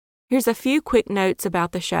Here's a few quick notes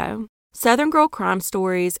about the show. Southern Girl Crime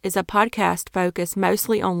Stories is a podcast focused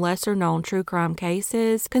mostly on lesser-known true crime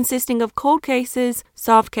cases, consisting of cold cases,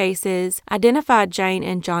 solved cases, identified Jane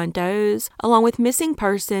and John Does, along with missing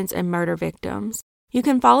persons and murder victims. You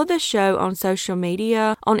can follow the show on social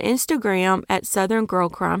media, on Instagram at Southern Girl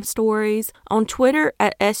Crime Stories, on Twitter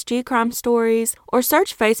at SG Crime Stories, or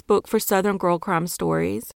search Facebook for Southern Girl Crime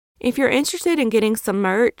Stories. If you're interested in getting some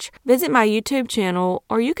merch, visit my YouTube channel,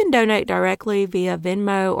 or you can donate directly via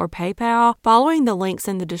Venmo or PayPal following the links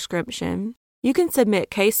in the description. You can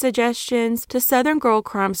submit case suggestions to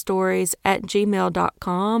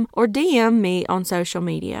southerngirlcrimestories@gmail.com or DM me on social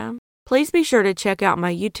media. Please be sure to check out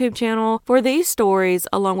my YouTube channel for these stories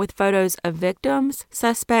along with photos of victims,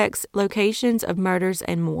 suspects, locations of murders,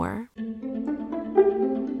 and more.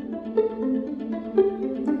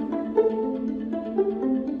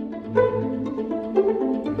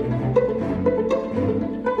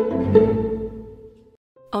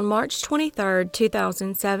 On March 23,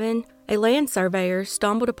 2007, a land surveyor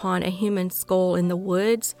stumbled upon a human skull in the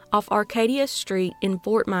woods off Arcadia Street in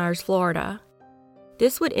Fort Myers, Florida.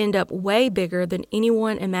 This would end up way bigger than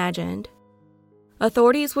anyone imagined.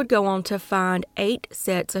 Authorities would go on to find 8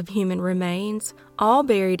 sets of human remains, all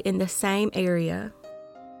buried in the same area.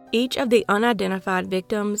 Each of the unidentified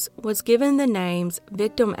victims was given the names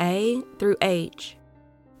Victim A through H.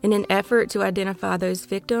 In an effort to identify those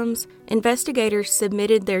victims, investigators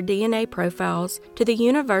submitted their DNA profiles to the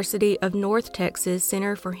University of North Texas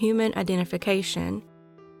Center for Human Identification.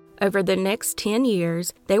 Over the next 10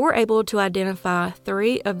 years, they were able to identify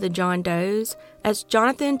 3 of the John Does as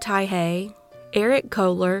Jonathan Tihee, Eric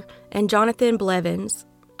Kohler, and Jonathan Blevins.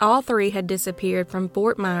 All 3 had disappeared from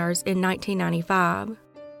Fort Myers in 1995.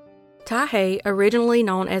 Tihee, originally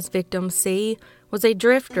known as Victim C, was a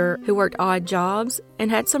drifter who worked odd jobs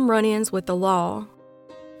and had some run-ins with the law.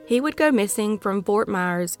 He would go missing from Fort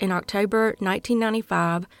Myers in October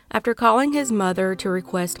 1995 after calling his mother to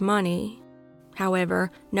request money.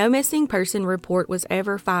 However, no missing person report was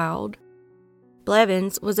ever filed.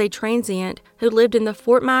 Blevins was a transient who lived in the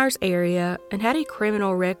Fort Myers area and had a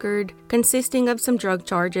criminal record consisting of some drug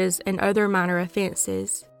charges and other minor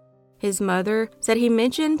offenses. His mother said he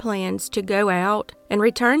mentioned plans to go out and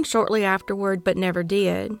return shortly afterward but never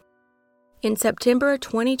did. In September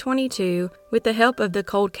 2022, with the help of the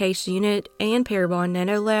Cold Case Unit and Parabon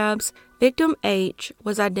Nanolabs, Victim H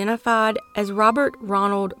was identified as Robert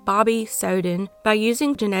Ronald Bobby Soden by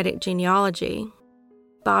using genetic genealogy.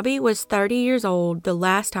 Bobby was 30 years old the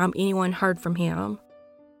last time anyone heard from him.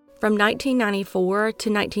 From 1994 to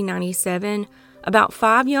 1997, about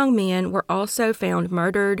 5 young men were also found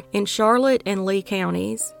murdered in Charlotte and Lee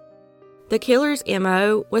counties. The killer's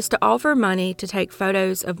MO was to offer money to take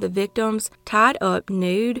photos of the victims tied up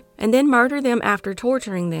nude and then murder them after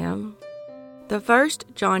torturing them. The first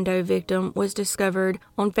John Doe victim was discovered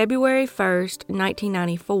on February 1,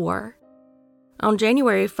 1994. On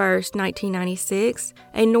January 1, 1996,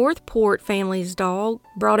 a Northport family's dog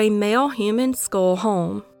brought a male human skull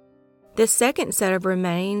home. The second set of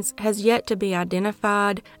remains has yet to be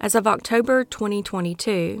identified as of October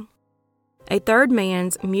 2022. A third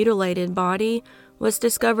man's mutilated body was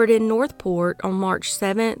discovered in Northport on March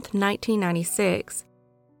 7, 1996.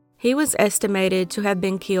 He was estimated to have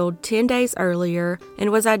been killed 10 days earlier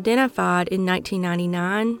and was identified in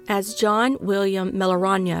 1999 as John William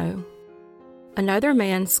Melorano. Another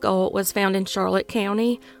man's skull was found in Charlotte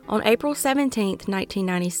County on April 17,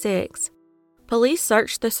 1996. Police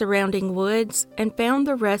searched the surrounding woods and found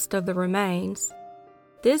the rest of the remains.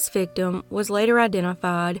 This victim was later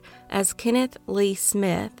identified as Kenneth Lee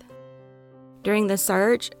Smith. During the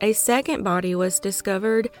search, a second body was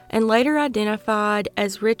discovered and later identified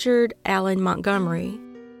as Richard Allen Montgomery.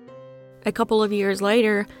 A couple of years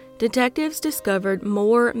later, detectives discovered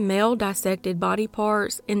more male dissected body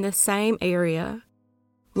parts in the same area.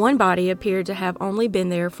 One body appeared to have only been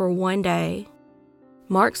there for 1 day.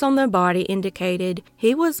 Marks on the body indicated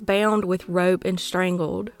he was bound with rope and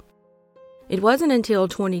strangled. It wasn't until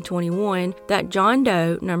 2021 that John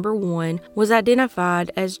Doe number 1 was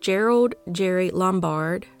identified as Gerald Jerry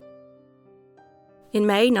Lombard. In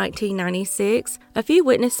May 1996, a few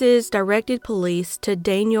witnesses directed police to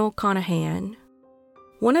Daniel Conahan.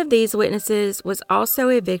 One of these witnesses was also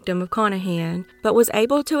a victim of Conahan, but was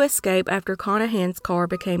able to escape after Conahan's car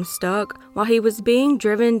became stuck while he was being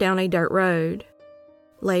driven down a dirt road.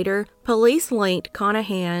 Later, police linked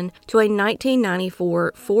Conahan to a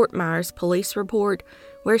 1994 Fort Myers police report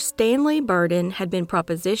where Stanley Burden had been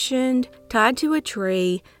propositioned, tied to a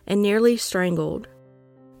tree, and nearly strangled.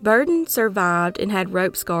 Burden survived and had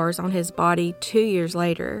rope scars on his body 2 years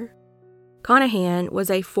later. Conahan was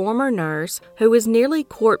a former nurse who was nearly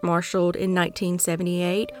court-martialed in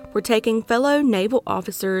 1978 for taking fellow naval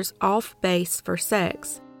officers off base for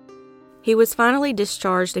sex. He was finally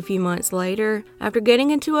discharged a few months later after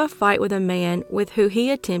getting into a fight with a man with who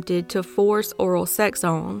he attempted to force oral sex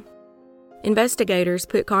on. Investigators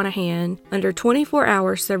put Conahan under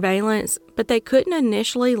 24-hour surveillance, but they couldn't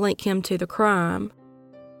initially link him to the crime.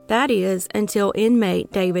 That is, until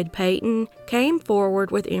inmate David Payton came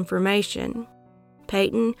forward with information.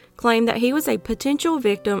 Payton claimed that he was a potential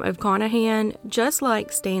victim of Conahan, just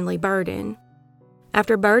like Stanley Burden.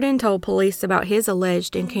 After Burden told police about his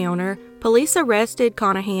alleged encounter, police arrested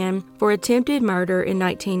Conahan for attempted murder in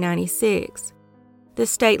 1996. The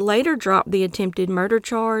state later dropped the attempted murder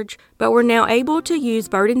charge, but were now able to use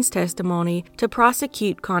Burden's testimony to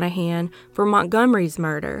prosecute Conahan for Montgomery's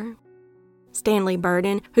murder. Stanley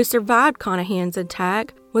Burden, who survived Conahan's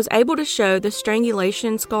attack, was able to show the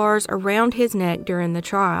strangulation scars around his neck during the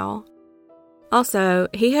trial. Also,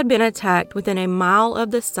 he had been attacked within a mile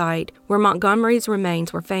of the site where Montgomery's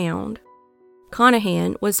remains were found.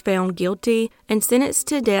 Conahan was found guilty and sentenced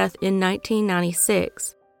to death in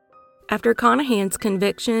 1996. After Conahan's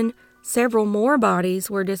conviction, several more bodies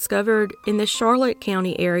were discovered in the Charlotte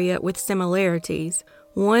County area with similarities,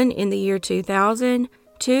 one in the year 2000,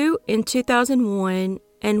 two in 2001,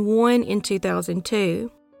 and one in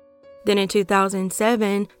 2002. Then in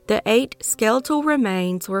 2007, the 8 skeletal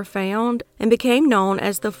remains were found and became known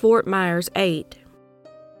as the Fort Myers 8.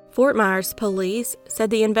 Fort Myers police said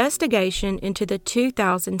the investigation into the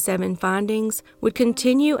 2007 findings would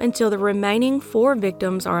continue until the remaining 4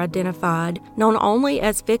 victims are identified, known only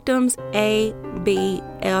as victims A, B,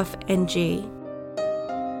 F, and G.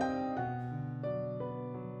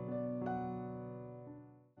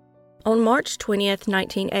 On March 20,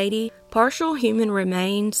 1980, partial human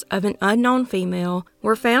remains of an unknown female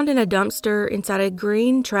were found in a dumpster inside a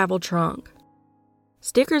green travel trunk.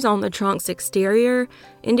 Stickers on the trunk's exterior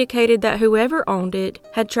indicated that whoever owned it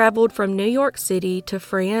had traveled from New York City to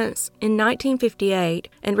France in 1958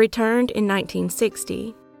 and returned in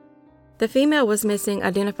 1960. The female was missing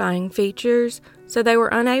identifying features, so they were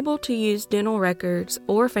unable to use dental records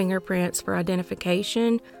or fingerprints for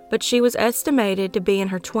identification, but she was estimated to be in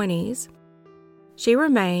her 20s. She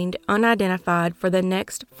remained unidentified for the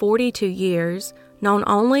next 42 years, known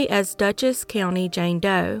only as Dutchess County Jane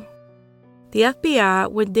Doe. The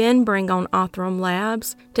FBI would then bring on Othram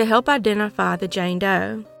Labs to help identify the Jane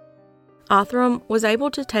Doe. Othram was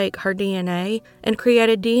able to take her DNA and create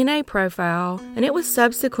a DNA profile, and it was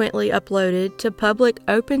subsequently uploaded to public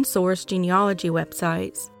open-source genealogy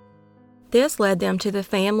websites. This led them to the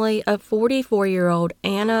family of 44-year-old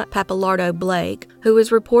Anna Pappalardo Blake, who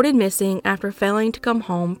was reported missing after failing to come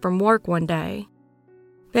home from work one day.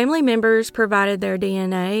 Family members provided their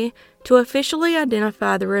DNA to officially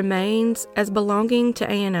identify the remains as belonging to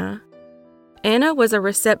Anna. Anna was a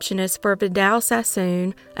receptionist for Vidal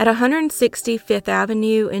Sassoon at 165th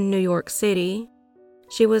Avenue in New York City.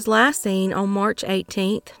 She was last seen on March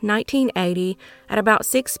 18, 1980, at about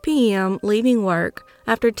 6 p.m. leaving work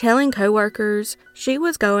after telling coworkers she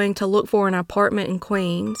was going to look for an apartment in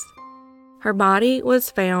Queens. Her body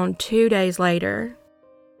was found 2 days later.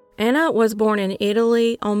 Anna was born in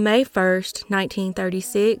Italy on May 1,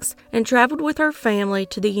 1936, and traveled with her family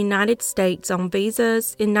to the United States on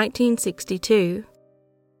visas in 1962.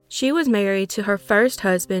 She was married to her first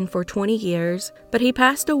husband for 20 years, but he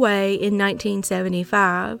passed away in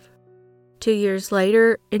 1975. 2 years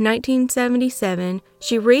later, in 1977,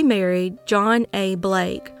 she remarried John A.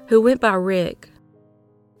 Blake, who went by Rick.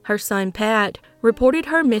 Her son Pat reported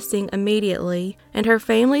her missing immediately, and her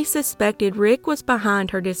family suspected Rick was behind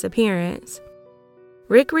her disappearance.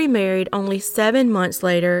 Rick remarried only 7 months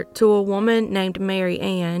later to a woman named Mary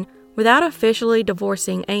Ann, without officially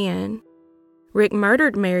divorcing Ann. Rick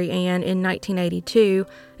murdered Mary Ann in 1982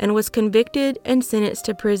 and was convicted and sentenced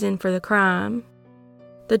to prison for the crime.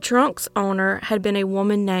 The trunk's owner had been a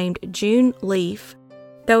woman named June Leaf,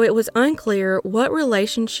 though it was unclear what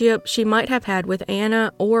relationship she might have had with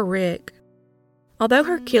Anna or Rick. Although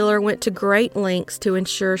her killer went to great lengths to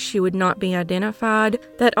ensure she would not be identified,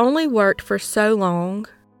 that only worked for so long.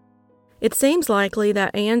 It seems likely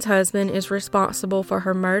that Ann's husband is responsible for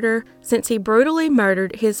her murder since he brutally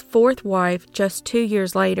murdered his 4th wife just 2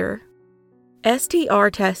 years later. STR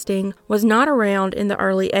testing was not around in the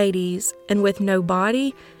early 80s, and with no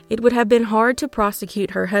body, it would have been hard to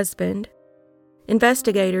prosecute her husband.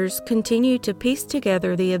 Investigators continue to piece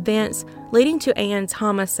together the events leading to Ann's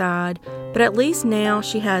homicide, but at least now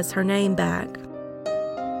she has her name back.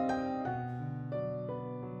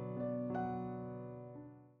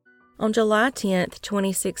 On July 10,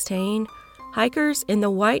 2016, hikers in the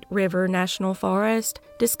White River National Forest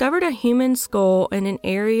discovered a human skull in an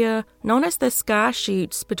area known as the Sky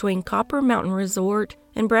Chutes between Copper Mountain Resort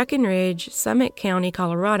and Breckenridge, Summit County,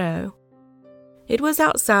 Colorado. It was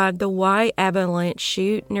outside the White Avalanche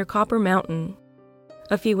Chute near Copper Mountain.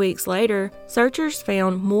 A few weeks later, searchers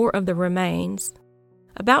found more of the remains.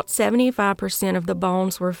 About 75% of the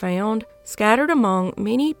bones were found, scattered among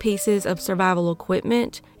many pieces of survival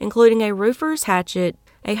equipment, including a roofer's hatchet,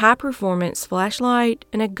 a high-performance flashlight,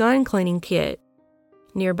 and a gun cleaning kit.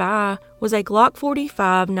 Nearby was a Glock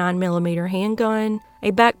 45 9mm handgun,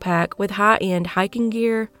 a backpack with high-end hiking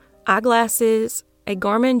gear, eyeglasses, a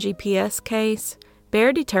Garmin GPS case,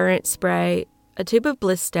 bear deterrent spray, a tube of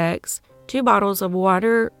Blistex, 2 bottles of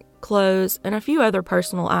water, clothes, and a few other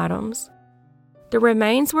personal items. The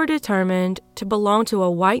remains were determined to belong to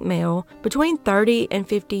a white male between 30 and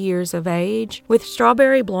 50 years of age with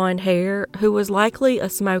strawberry blonde hair who was likely a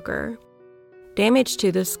smoker. Damage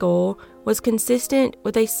to the skull was consistent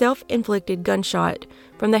with a self-inflicted gunshot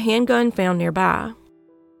from the handgun found nearby.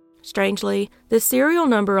 Strangely, the serial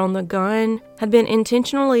number on the gun had been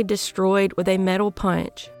intentionally destroyed with a metal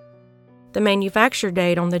punch. The manufacture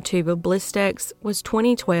date on the tube of Blistex was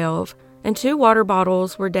 2012, and 2 water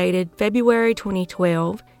bottles were dated February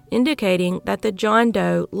 2012, indicating that the John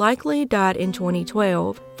Doe likely died in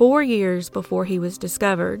 2012, 4 years before he was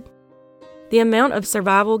discovered. The amount of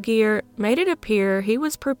survival gear made it appear he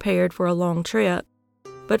was prepared for a long trip,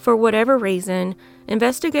 but for whatever reason,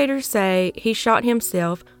 investigators say he shot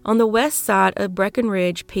himself on the west side of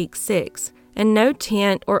Breckenridge Peak 6, and no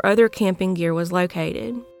tent or other camping gear was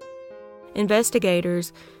located.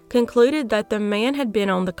 Investigators concluded that the man had been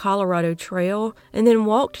on the Colorado Trail and then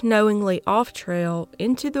walked knowingly off-trail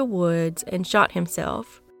into the woods and shot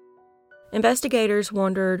himself. Investigators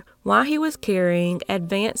wondered why he was carrying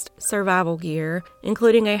advanced survival gear,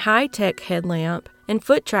 including a high-tech headlamp and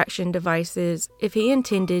foot traction devices if he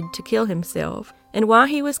intended to kill himself, and why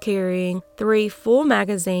he was carrying 3 full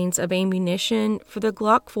magazines of ammunition for the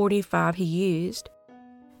Glock 45 he used.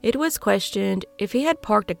 It was questioned if he had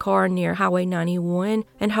parked a car near Highway 91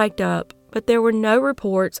 and hiked up, but there were no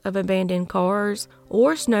reports of abandoned cars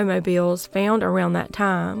or snowmobiles found around that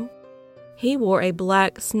time. He wore a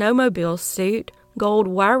black snowmobile suit, gold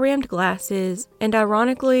wire-rimmed glasses, and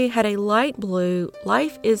ironically had a light blue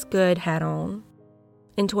Life is Good hat on.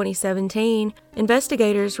 In 2017,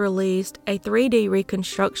 investigators released a 3D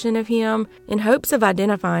reconstruction of him in hopes of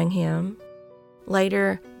identifying him.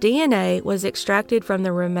 Later, DNA was extracted from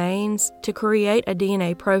the remains to create a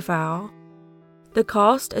DNA profile. The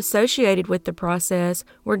costs associated with the process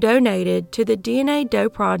were donated to the DNA Doe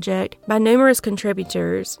Project by numerous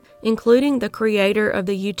contributors, including the creator of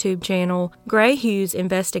the YouTube channel Gray Hughes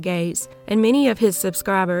Investigates and many of his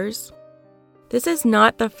subscribers. This is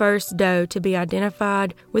not the first Doe to be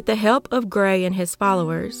identified with the help of Gray and his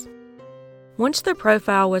followers. Once the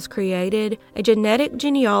profile was created, a genetic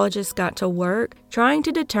genealogist got to work trying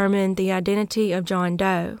to determine the identity of John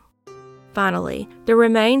Doe. Finally, the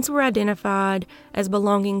remains were identified as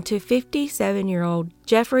belonging to 57-year-old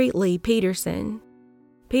Jeffrey Lee Peterson.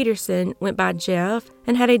 Peterson went by Jeff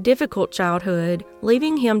and had a difficult childhood,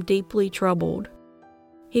 leaving him deeply troubled.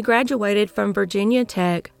 He graduated from Virginia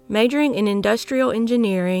Tech, majoring in industrial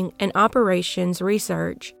engineering and operations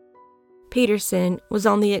research. Peterson was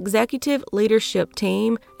on the executive leadership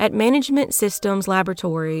team at Management Systems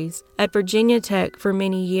Laboratories at Virginia Tech for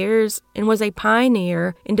many years and was a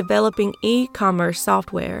pioneer in developing e-commerce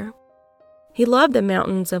software. He loved the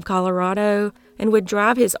mountains of Colorado and would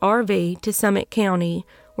drive his RV to Summit County,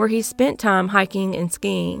 where he spent time hiking and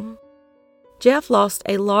skiing. Jeff lost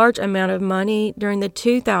a large amount of money during the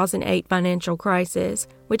 2008 financial crisis,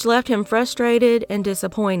 which left him frustrated and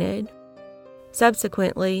disappointed.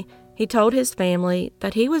 Subsequently, he told his family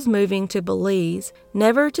that he was moving to Belize,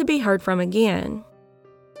 never to be heard from again.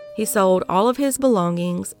 He sold all of his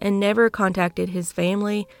belongings and never contacted his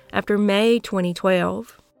family after May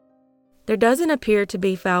 2012. There doesn't appear to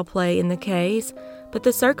be foul play in the case, but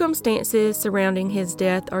the circumstances surrounding his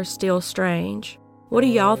death are still strange. What do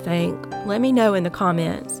y'all think? Let me know in the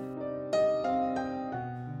comments.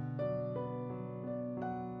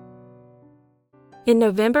 In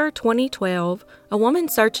November 2012, a woman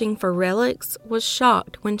searching for relics was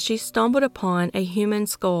shocked when she stumbled upon a human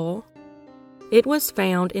skull. It was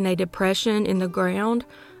found in a depression in the ground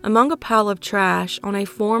among a pile of trash on a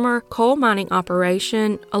former coal mining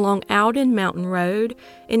operation along Alden Mountain Road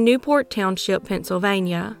in Newport Township,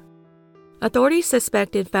 Pennsylvania. Authorities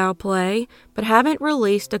suspected foul play, but haven't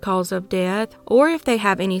released a cause of death or if they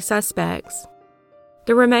have any suspects.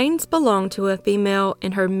 The remains belonged to a female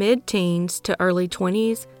in her mid-teens to early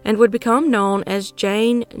 20s and would become known as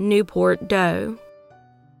Jane Newport Doe.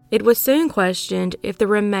 It was soon questioned if the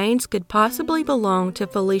remains could possibly belong to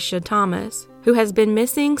Felicia Thomas, who has been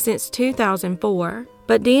missing since 2004,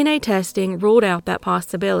 but DNA testing ruled out that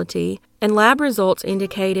possibility, and lab results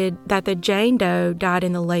indicated that the Jane Doe died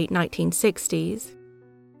in the late 1960s.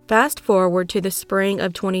 Fast forward to the spring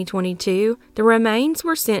of 2022, the remains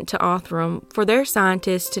were sent to Othram for their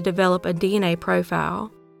scientists to develop a DNA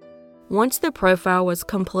profile. Once the profile was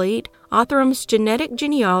complete, Othram's genetic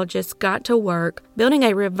genealogists got to work building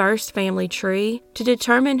a reverse family tree to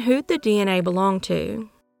determine who the DNA belonged to.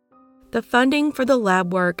 The funding for the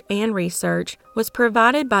lab work and research was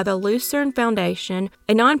provided by the Lucerne Foundation,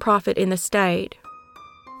 a nonprofit in the state.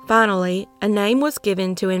 Finally, a name was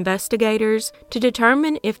given to investigators to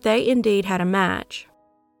determine if they indeed had a match.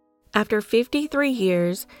 After 53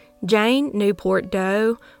 years, Jane Newport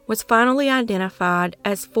Doe was finally identified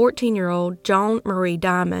as 14-year-old Joan Marie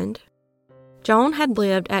Diamond. Joan had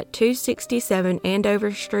lived at 267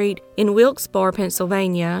 Andover Street in Wilkes-Barre,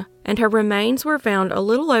 Pennsylvania, and her remains were found a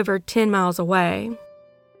little over 10 miles away.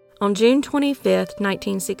 On June 25,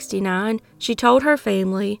 1969, she told her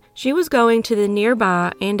family she was going to the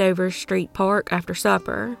nearby Andover Street Park after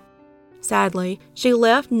supper. Sadly, she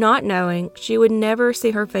left not knowing she would never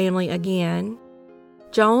see her family again.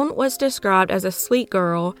 Joan was described as a sweet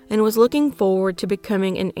girl and was looking forward to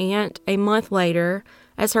becoming an aunt a month later,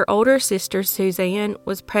 as her older sister Suzanne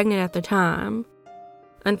was pregnant at the time.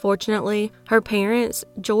 Unfortunately, her parents,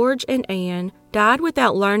 George and Anne, died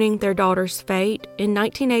without learning their daughter's fate in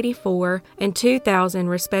 1984 and 2000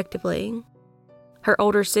 respectively. Her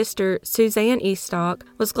older sister, Suzanne Eastock,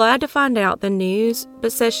 was glad to find out the news,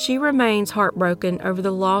 but says she remains heartbroken over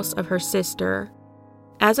the loss of her sister.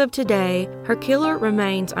 As of today, her killer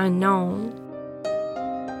remains unknown.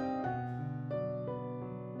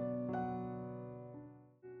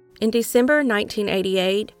 In December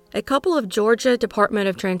 1988, a couple of Georgia Department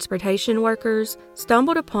of Transportation workers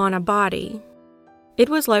stumbled upon a body. It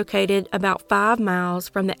was located about 5 miles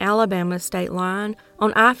from the Alabama state line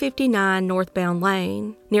on I-59 northbound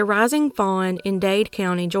lane, near Rising Fawn in Dade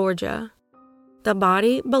County, Georgia. The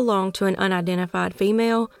body belonged to an unidentified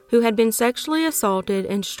female who had been sexually assaulted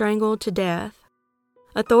and strangled to death.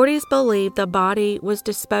 Authorities believe the body was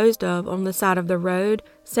disposed of on the side of the road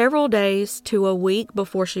several days to a week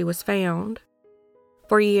before she was found.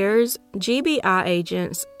 For years, GBI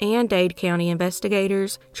agents and Dade County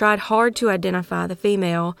investigators tried hard to identify the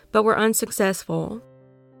female, but were unsuccessful.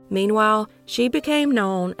 Meanwhile, she became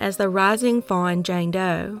known as the Rising Fawn Jane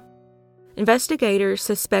Doe. Investigators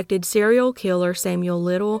suspected serial killer Samuel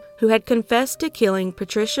Little, who had confessed to killing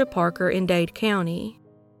Patricia Parker in Dade County.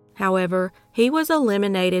 However, he was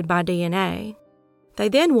eliminated by DNA. They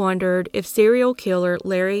then wondered if serial killer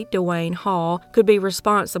Larry Dwayne Hall could be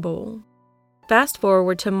responsible. Fast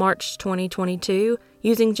forward to March 2022,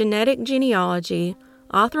 using genetic genealogy,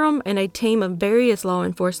 Othram and a team of various law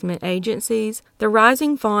enforcement agencies, the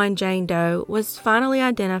Rising Fawn Jane Doe was finally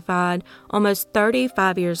identified almost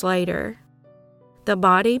 35 years later. The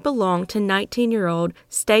body belonged to 19-year-old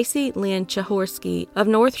Stacy Lynn Chahorsky of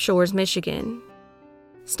North Shores, Michigan.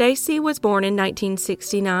 Stacy was born in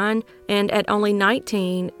 1969 and at only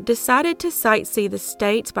 19 decided to sightsee the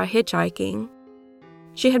States by hitchhiking.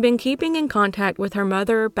 She had been keeping in contact with her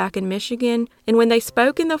mother back in Michigan, and when they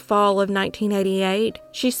spoke in the fall of 1988,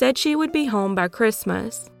 she said she would be home by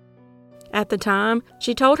Christmas. At the time,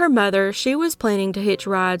 she told her mother she was planning to hitch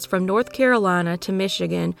rides from North Carolina to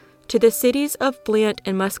Michigan to the cities of Flint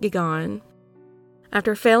and Muskegon.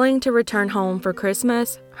 After failing to return home for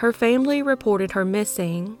Christmas, her family reported her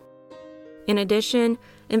missing. In addition,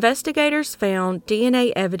 investigators found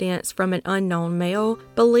DNA evidence from an unknown male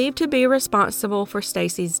believed to be responsible for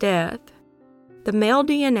Stacy's death. The male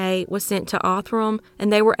DNA was sent to Othram,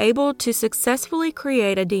 and they were able to successfully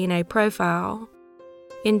create a DNA profile.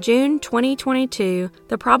 In June 2022,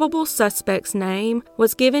 the probable suspect's name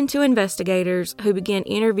was given to investigators who began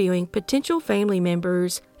interviewing potential family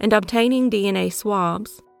members and obtaining DNA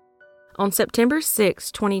swabs. On September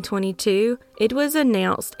 6, 2022, it was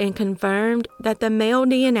announced and confirmed that the male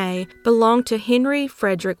DNA belonged to Henry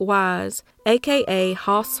Frederick Wise, aka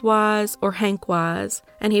Hoss Wise or Hank Wise,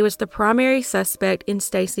 and he was the primary suspect in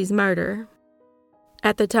Stacy's murder.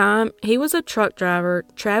 At the time, he was a truck driver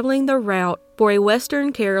traveling the route for a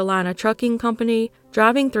Western Carolina trucking company,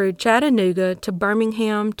 driving through Chattanooga to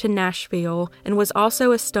Birmingham to Nashville, and was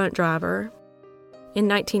also a stunt driver. In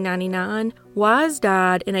 1999, Wise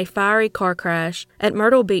died in a fiery car crash at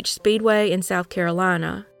Myrtle Beach Speedway in South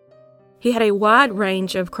Carolina. He had a wide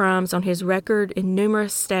range of crimes on his record in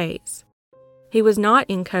numerous states. He was not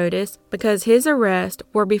in CODIS because his arrests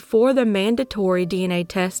were before the mandatory DNA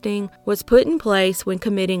testing was put in place when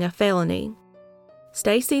committing a felony.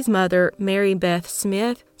 Stacy's mother, Mary Beth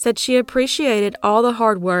Smith, said she appreciated all the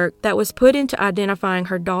hard work that was put into identifying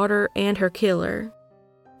her daughter and her killer.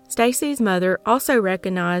 Stacy's mother also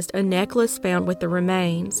recognized a necklace found with the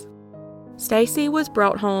remains. Stacy was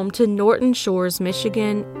brought home to Norton Shores,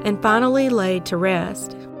 Michigan, and finally laid to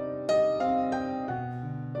rest.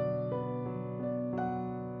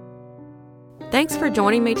 Thanks for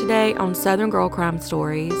joining me today on Southern Girl Crime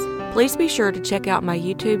Stories. Please be sure to check out my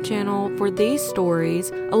YouTube channel for these stories,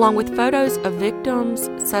 along with photos of victims,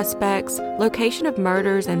 suspects, location of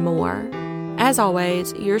murders, and more. As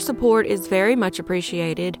always, your support is very much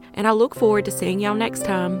appreciated, and I look forward to seeing y'all next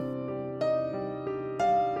time.